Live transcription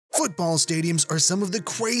Football stadiums are some of the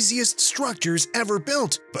craziest structures ever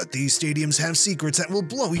built, but these stadiums have secrets that will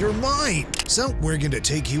blow your mind. So we're going to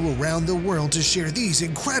take you around the world to share these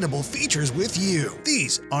incredible features with you.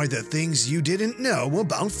 These are the things you didn't know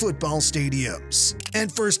about football stadiums.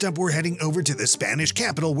 And first up, we're heading over to the Spanish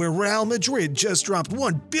capital, where Real Madrid just dropped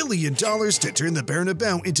 $1 billion to turn the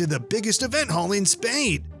Bernabeu into the biggest event hall in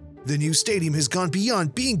Spain. The new stadium has gone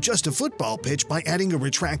beyond being just a football pitch by adding a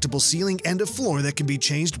retractable ceiling and a floor that can be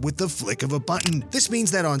changed with the flick of a button. This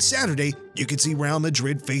means that on Saturday, you can see Real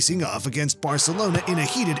Madrid facing off against Barcelona in a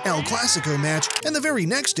heated El Clasico match, and the very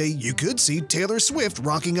next day, you could see Taylor Swift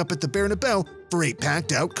rocking up at the Bernabeu for a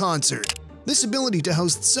packed-out concert. This ability to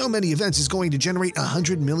host so many events is going to generate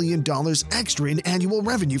 $100 million extra in annual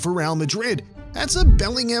revenue for Real Madrid. That's a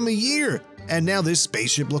Bellingham a year. And now this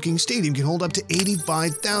spaceship-looking stadium can hold up to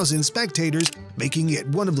 85,000 spectators, making it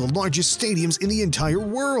one of the largest stadiums in the entire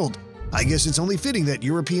world. I guess it's only fitting that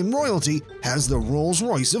European royalty has the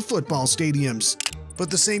Rolls-Royce of football stadiums. But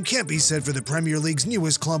the same can't be said for the Premier League's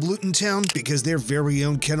newest club, Luton Town, because their very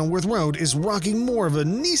own Kenilworth Road is rocking more of a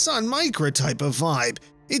Nissan Micra type of vibe.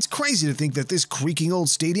 It's crazy to think that this creaking old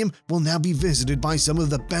stadium will now be visited by some of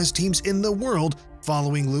the best teams in the world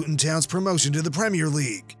following Luton Town's promotion to the Premier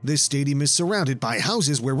League. This stadium is surrounded by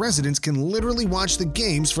houses where residents can literally watch the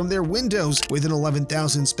games from their windows. With an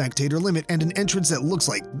 11,000 spectator limit and an entrance that looks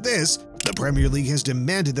like this, the Premier League has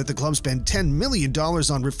demanded that the club spend $10 million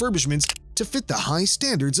on refurbishments to fit the high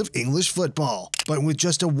standards of English football. But with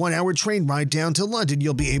just a 1-hour train ride down to London,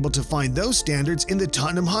 you'll be able to find those standards in the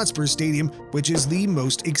Tottenham Hotspur Stadium, which is the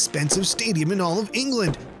most expensive stadium in all of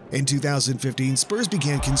England. In 2015, Spurs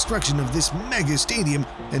began construction of this mega stadium,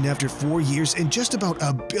 and after 4 years and just about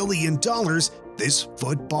 $1 billion, this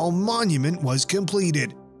football monument was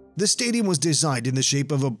completed. The stadium was designed in the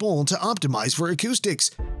shape of a bowl to optimize for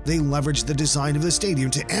acoustics. They leveraged the design of the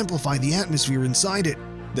stadium to amplify the atmosphere inside it.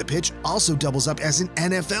 The pitch also doubles up as an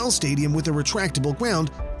NFL stadium with a retractable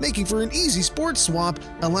ground, making for an easy sports swap,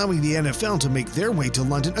 allowing the NFL to make their way to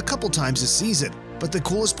London a couple times a season. But the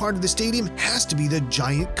coolest part of the stadium has to be the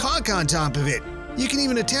giant cock on top of it. You can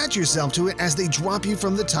even attach yourself to it as they drop you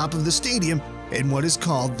from the top of the stadium in what is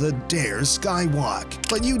called the Dare Skywalk.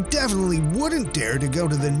 But you definitely wouldn't dare to go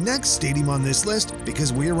to the next stadium on this list,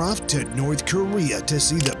 because we're off to North Korea to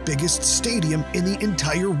see the biggest stadium in the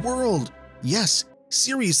entire world. Yes,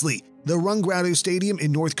 seriously, the Rungrado Stadium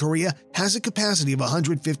in North Korea has a capacity of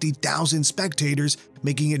 150,000 spectators,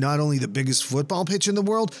 making it not only the biggest football pitch in the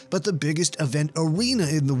world, but the biggest event arena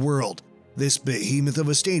in the world. This behemoth of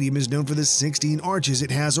a stadium is known for the 16 arches it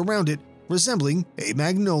has around it, resembling a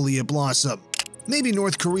magnolia blossom. Maybe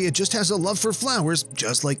North Korea just has a love for flowers,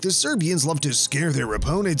 just like the Serbians love to scare their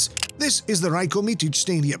opponents. This is the Rajko Micic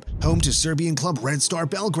Stadium, home to Serbian club Red Star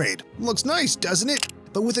Belgrade. Looks nice, doesn't it?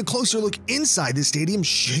 But with a closer look inside the stadium,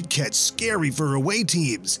 shit gets scary for away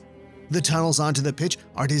teams. The tunnels onto the pitch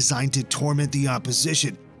are designed to torment the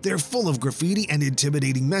opposition. They're full of graffiti and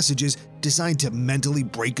intimidating messages designed to mentally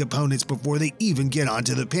break opponents before they even get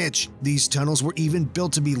onto the pitch. These tunnels were even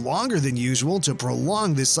built to be longer than usual to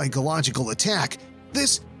prolong this psychological attack.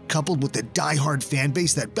 This, coupled with the die-hard fan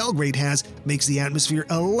base that Belgrade has, makes the atmosphere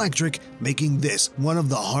electric, making this one of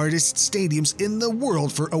the hardest stadiums in the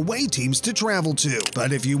world for away teams to travel to.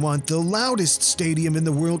 But if you want the loudest stadium in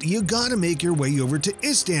the world, you gotta make your way over to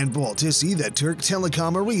Istanbul to see the Turk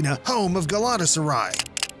Telekom Arena, home of Galatasaray.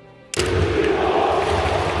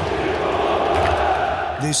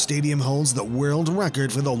 This stadium holds the world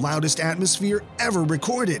record for the loudest atmosphere ever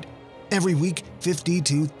recorded. Every week,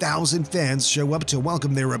 52,000 fans show up to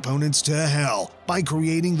welcome their opponents to hell by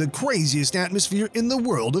creating the craziest atmosphere in the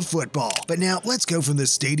world of football. But now let's go from the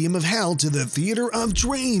Stadium of Hell to the Theatre of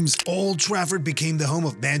Dreams. Old Trafford became the home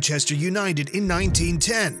of Manchester United in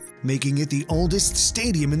 1910, making it the oldest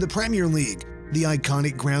stadium in the Premier League. The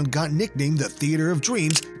iconic ground got nicknamed the Theatre of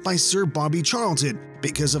Dreams by Sir Bobby Charlton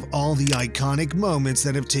because of all the iconic moments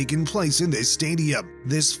that have taken place in this stadium.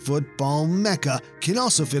 This football mecca can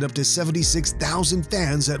also fit up to 76,000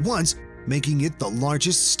 fans at once, making it the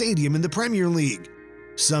largest stadium in the Premier League.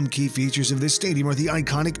 Some key features of this stadium are the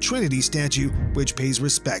iconic Trinity statue, which pays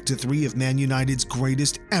respect to 3 of Man United's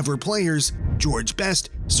greatest ever players, George Best,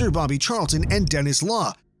 Sir Bobby Charlton, and Dennis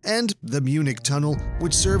Law, and the Munich Tunnel,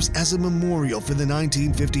 which serves as a memorial for the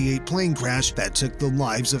 1958 plane crash that took the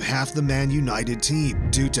lives of half the Man United team.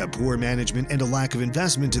 Due to poor management and a lack of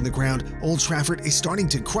investment in the ground, Old Trafford is starting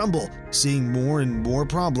to crumble, seeing more and more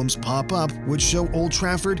problems pop up, which show Old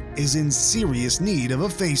Trafford is in serious need of a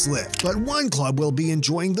facelift. But one club will be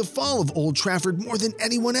enjoying the fall of Old Trafford more than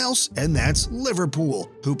anyone else, and that's Liverpool,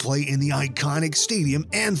 who play in the iconic stadium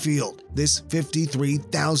Anfield. This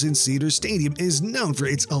 53,000-seater stadium is known for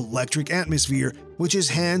its electric atmosphere, which is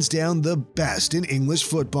hands down the best in English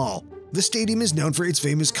football. The stadium is known for its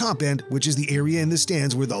famous cop end, which is the area in the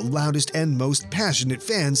stands where the loudest and most passionate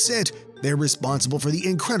fans sit. They're responsible for the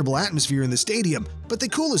incredible atmosphere in the stadium, but the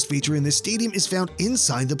coolest feature in this stadium is found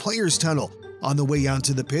inside the players' tunnel. On the way out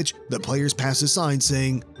to the pitch, the players pass a sign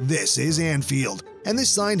saying, "This is Anfield," and this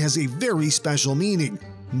sign has a very special meaning.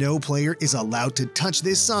 No player is allowed to touch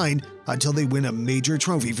this sign until they win a major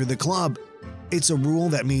trophy for the club. It's a rule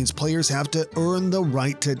that means players have to earn the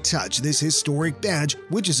right to touch this historic badge,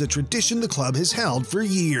 which is a tradition the club has held for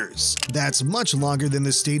years. That's much longer than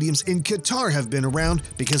the stadiums in Qatar have been around,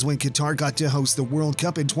 because when Qatar got to host the World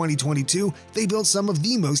Cup in 2022, they built some of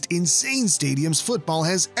the most insane stadiums football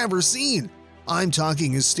has ever seen. I'm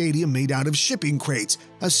talking a stadium made out of shipping crates,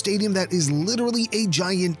 a stadium that is literally a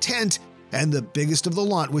giant tent, and the biggest of the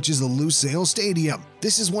lot, which is the Lusail Stadium.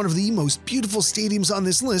 This is one of the most beautiful stadiums on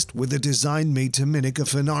this list, with a design made to mimic a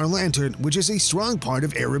Fanar lantern, which is a strong part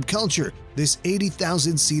of Arab culture. This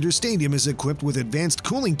 80,000-seater stadium is equipped with advanced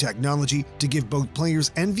cooling technology to give both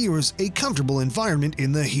players and viewers a comfortable environment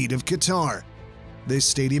in the heat of Qatar. This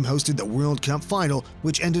stadium hosted the World Cup final,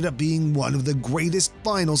 which ended up being one of the greatest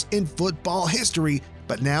finals in football history,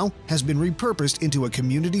 but now has been repurposed into a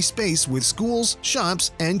community space with schools,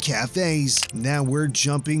 shops, and cafes. Now we're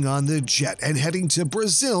jumping on the jet and heading to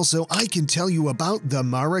Brazil so I can tell you about the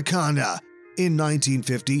Maracanã. In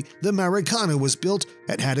 1950, the Maracanã was built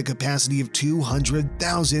and had a capacity of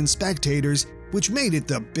 200,000 spectators, which made it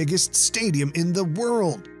the biggest stadium in the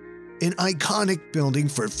world. An iconic building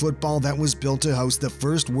for football that was built to host the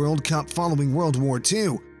first World Cup following World War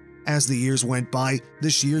II. As the years went by, the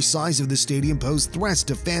sheer size of the stadium posed threats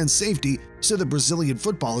to fans' safety, so the Brazilian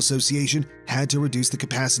Football Association had to reduce the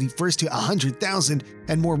capacity first to 100,000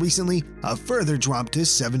 and more recently a further drop to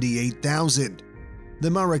 78,000. The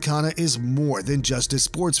Maracanã is more than just a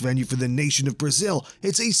sports venue for the nation of Brazil.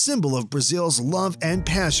 It's a symbol of Brazil's love and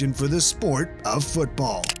passion for the sport of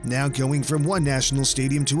football. Now going from one national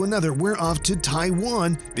stadium to another, we're off to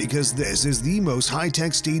Taiwan, because this is the most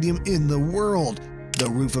high-tech stadium in the world. The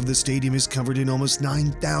roof of the stadium is covered in almost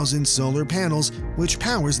 9,000 solar panels, which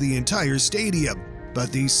powers the entire stadium.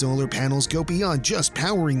 But these solar panels go beyond just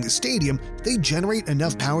powering the stadium. They generate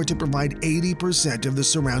enough power to provide 80% of the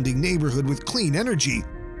surrounding neighborhood with clean energy.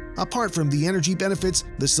 Apart from the energy benefits,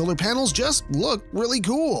 the solar panels just look really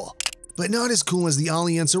cool. But not as cool as the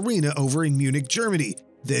Allianz Arena over in Munich, Germany.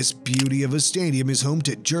 This beauty of a stadium is home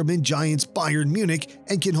to German giants Bayern Munich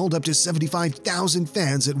and can hold up to 75,000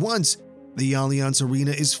 fans at once. The Allianz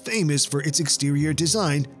Arena is famous for its exterior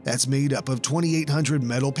design that's made up of 2,800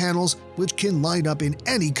 metal panels which can light up in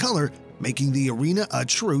any color, making the arena a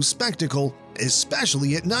true spectacle,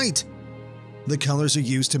 especially at night. The colors are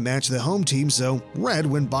used to match the home team, so red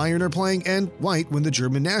when Bayern are playing and white when the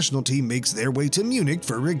German national team makes their way to Munich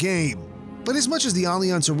for a game. But as much as the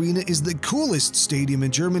Allianz Arena is the coolest stadium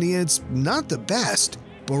in Germany, it's not the best.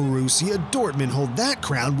 Borussia Dortmund hold that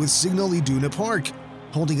crown with Signal Iduna Park.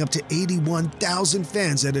 Holding up to 81,000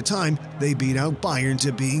 fans at a time, they beat out Bayern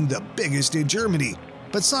to being the biggest in Germany.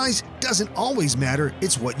 But size doesn't always matter,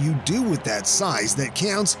 it's what you do with that size that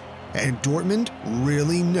counts, and Dortmund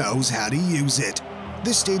really knows how to use it.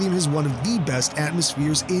 This stadium has one of the best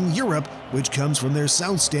atmospheres in Europe, which comes from their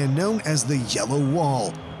south stand known as the Yellow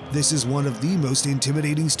Wall. This is one of the most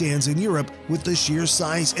intimidating stands in Europe, with the sheer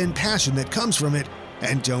size and passion that comes from it,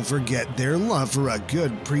 and don't forget their love for a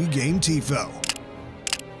good pre-game tifo.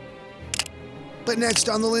 But next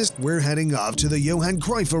on the list, we're heading off to the Johan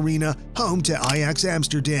Cruyff Arena, home to Ajax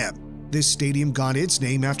Amsterdam. This stadium got its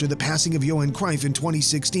name after the passing of Johan Cruyff in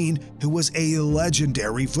 2016, who was a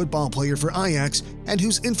legendary football player for Ajax and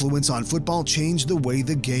whose influence on football changed the way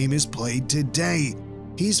the game is played today.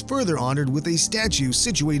 He's further honored with a statue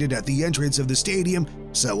situated at the entrance of the stadium,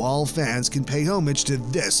 so all fans can pay homage to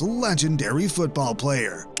this legendary football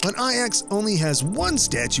player. But Ajax only has one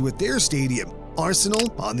statue at their stadium.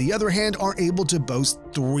 Arsenal, on the other hand, are able to boast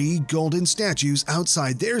 3 golden statues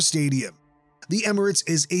outside their stadium. The Emirates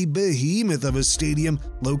is a behemoth of a stadium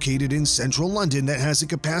located in central London that has a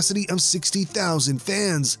capacity of 60,000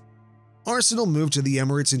 fans. Arsenal moved to the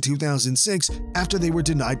Emirates in 2006 after they were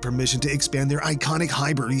denied permission to expand their iconic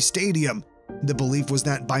Highbury Stadium. The belief was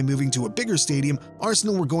that by moving to a bigger stadium,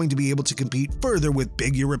 Arsenal were going to be able to compete further with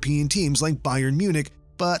big European teams like Bayern Munich,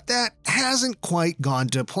 but that hasn't quite gone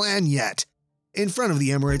to plan yet. In front of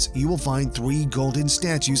the Emirates, you will find 3 golden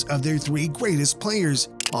statues of their 3 greatest players,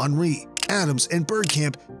 Henry, Adams and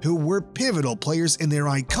Bergkamp, who were pivotal players in their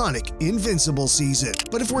iconic Invincible season.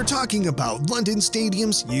 But if we're talking about London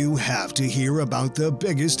stadiums, you have to hear about the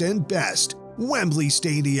biggest and best, Wembley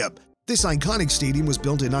Stadium. This iconic stadium was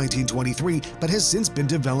built in 1923 but has since been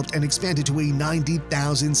developed and expanded to a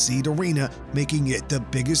 90,000-seat arena, making it the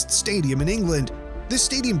biggest stadium in England. This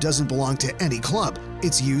stadium doesn't belong to any club.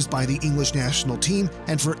 It's used by the English national team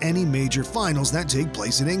and for any major finals that take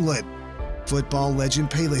place in England. Football legend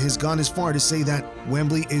Pele has gone as far to say that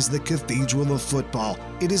Wembley is the cathedral of football,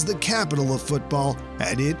 it is the capital of football,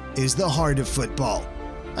 and it is the heart of football.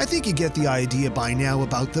 I think you get the idea by now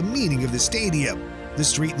about the meaning of the stadium. The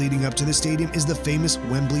street leading up to the stadium is the famous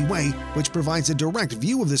Wembley Way, which provides a direct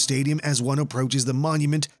view of the stadium as one approaches the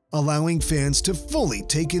monument, allowing fans to fully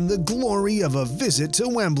take in the glory of a visit to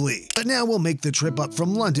Wembley. But now we'll make the trip up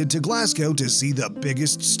from London to Glasgow to see the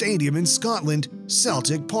biggest stadium in Scotland,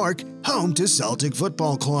 Celtic Park, home to Celtic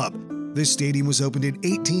Football Club. This stadium was opened in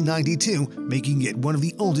 1892, making it one of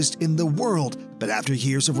the oldest in the world, but after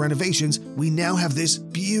years of renovations, we now have this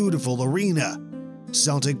beautiful arena.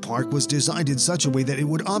 Celtic Park was designed in such a way that it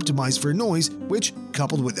would optimize for noise, which,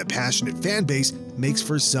 coupled with a passionate fan base, makes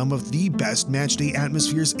for some of the best matchday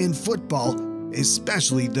atmospheres in football,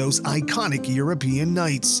 especially those iconic European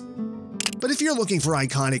nights. But if you're looking for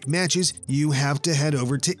iconic matches, you have to head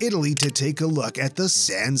over to Italy to take a look at the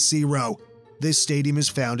San Siro. This stadium is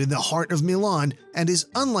found in the heart of Milan and is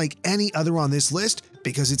unlike any other on this list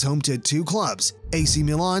because it's home to two clubs, AC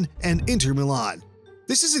Milan and Inter Milan.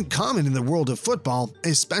 This isn't common in the world of football,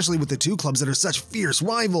 especially with the two clubs that are such fierce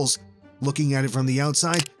rivals. Looking at it from the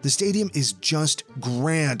outside, the stadium is just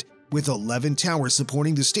grand, with 11 towers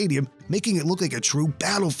supporting the stadium, making it look like a true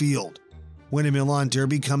battlefield. When a Milan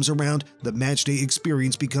derby comes around, the matchday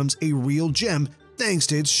experience becomes a real gem. Thanks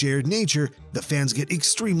to its shared nature, the fans get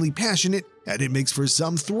extremely passionate, and it makes for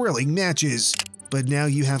some thrilling matches. But now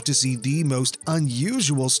you have to see the most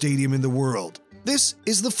unusual stadium in the world. This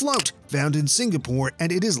is the Float, found in Singapore,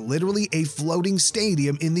 and it is literally a floating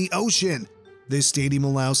stadium in the ocean. This stadium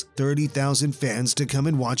allows 30,000 fans to come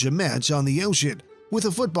and watch a match on the ocean. With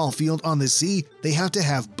a football field on the sea, they have to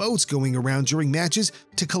have boats going around during matches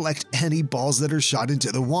to collect any balls that are shot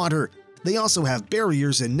into the water. They also have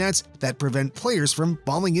barriers and nets that prevent players from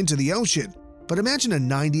falling into the ocean. But imagine a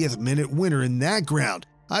 90th minute winner in that ground.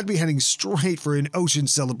 I'd be heading straight for an ocean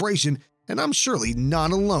celebration, and I'm surely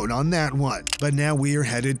not alone on that one. But now we are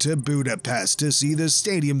headed to Budapest to see the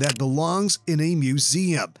stadium that belongs in a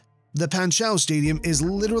museum. The Pancau Stadium is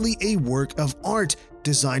literally a work of art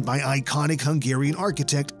designed by iconic Hungarian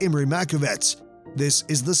architect Imre Makovec. This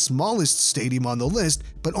is the smallest stadium on the list,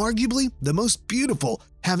 but arguably the most beautiful,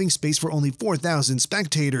 having space for only 4,000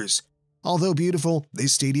 spectators. Although beautiful,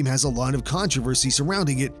 this stadium has a lot of controversy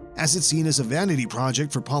surrounding it, as it's seen as a vanity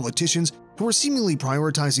project for politicians who are seemingly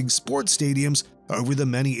prioritizing sports stadiums over the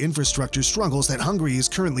many infrastructure struggles that Hungary is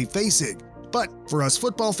currently facing. But for us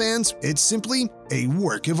football fans, it's simply a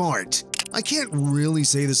work of art. I can't really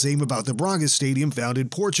say the same about the Braga Stadium found in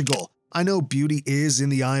Portugal. I know beauty is in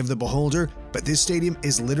the eye of the beholder, but this stadium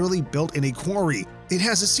is literally built in a quarry. It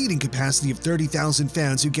has a seating capacity of 30,000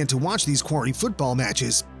 fans who get to watch these quarry football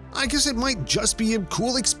matches. I guess it might just be a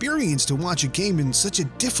cool experience to watch a game in such a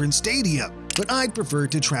different stadium. But I'd prefer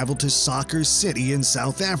to travel to Soccer City in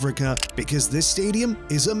South Africa because this stadium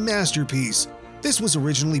is a masterpiece. This was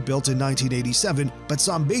originally built in 1987 but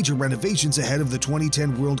saw major renovations ahead of the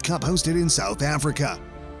 2010 World Cup hosted in South Africa.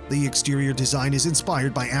 The exterior design is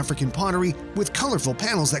inspired by African pottery with colorful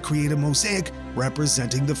panels that create a mosaic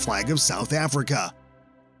representing the flag of South Africa.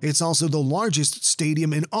 It's also the largest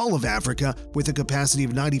stadium in all of Africa with a capacity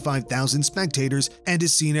of 95,000 spectators and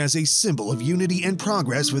is seen as a symbol of unity and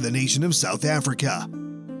progress for the nation of South Africa.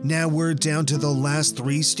 Now we're down to the last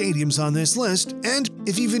 3 stadiums on this list, and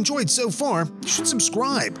if you've enjoyed so far, you should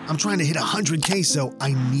subscribe. I'm trying to hit 100K, so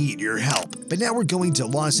I need your help. But now we're going to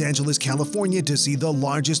Los Angeles, California to see the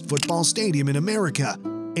largest football stadium in America.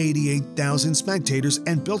 88,000 spectators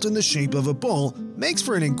and built in the shape of a bull makes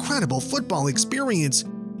for an incredible football experience.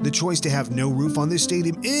 The choice to have no roof on this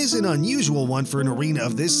stadium is an unusual one for an arena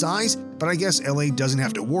of this size, but I guess LA doesn't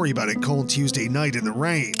have to worry about a cold Tuesday night in the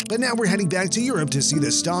rain. But now we're heading back to Europe to see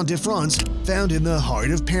the Stade de France, found in the heart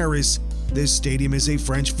of Paris. This stadium is a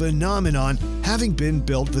French phenomenon, having been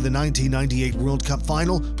built for the 1998 World Cup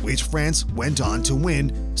final, which France went on to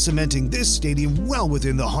win, cementing this stadium well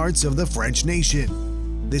within the hearts of the French nation.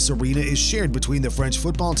 This arena is shared between the French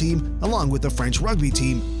football team along with the French rugby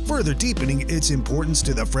team, further deepening its importance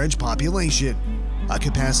to the French population. A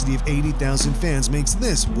capacity of 80,000 fans makes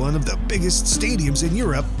this one of the biggest stadiums in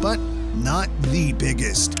Europe, but not the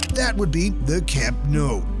biggest. That would be the Camp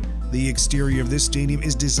Nou. The exterior of this stadium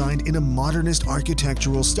is designed in a modernist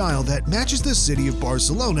architectural style that matches the city of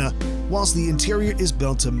Barcelona, whilst the interior is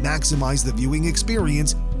built to maximize the viewing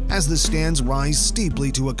experience as the stands rise steeply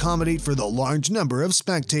to accommodate for the large number of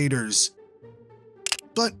spectators.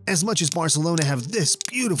 But as much as Barcelona have this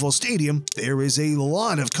beautiful stadium, there is a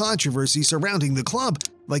lot of controversy surrounding the club,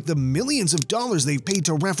 like the millions of dollars they've paid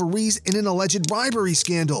to referees in an alleged bribery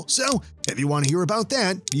scandal. So, if you want to hear about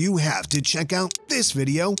that, you have to check out this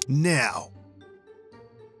video now.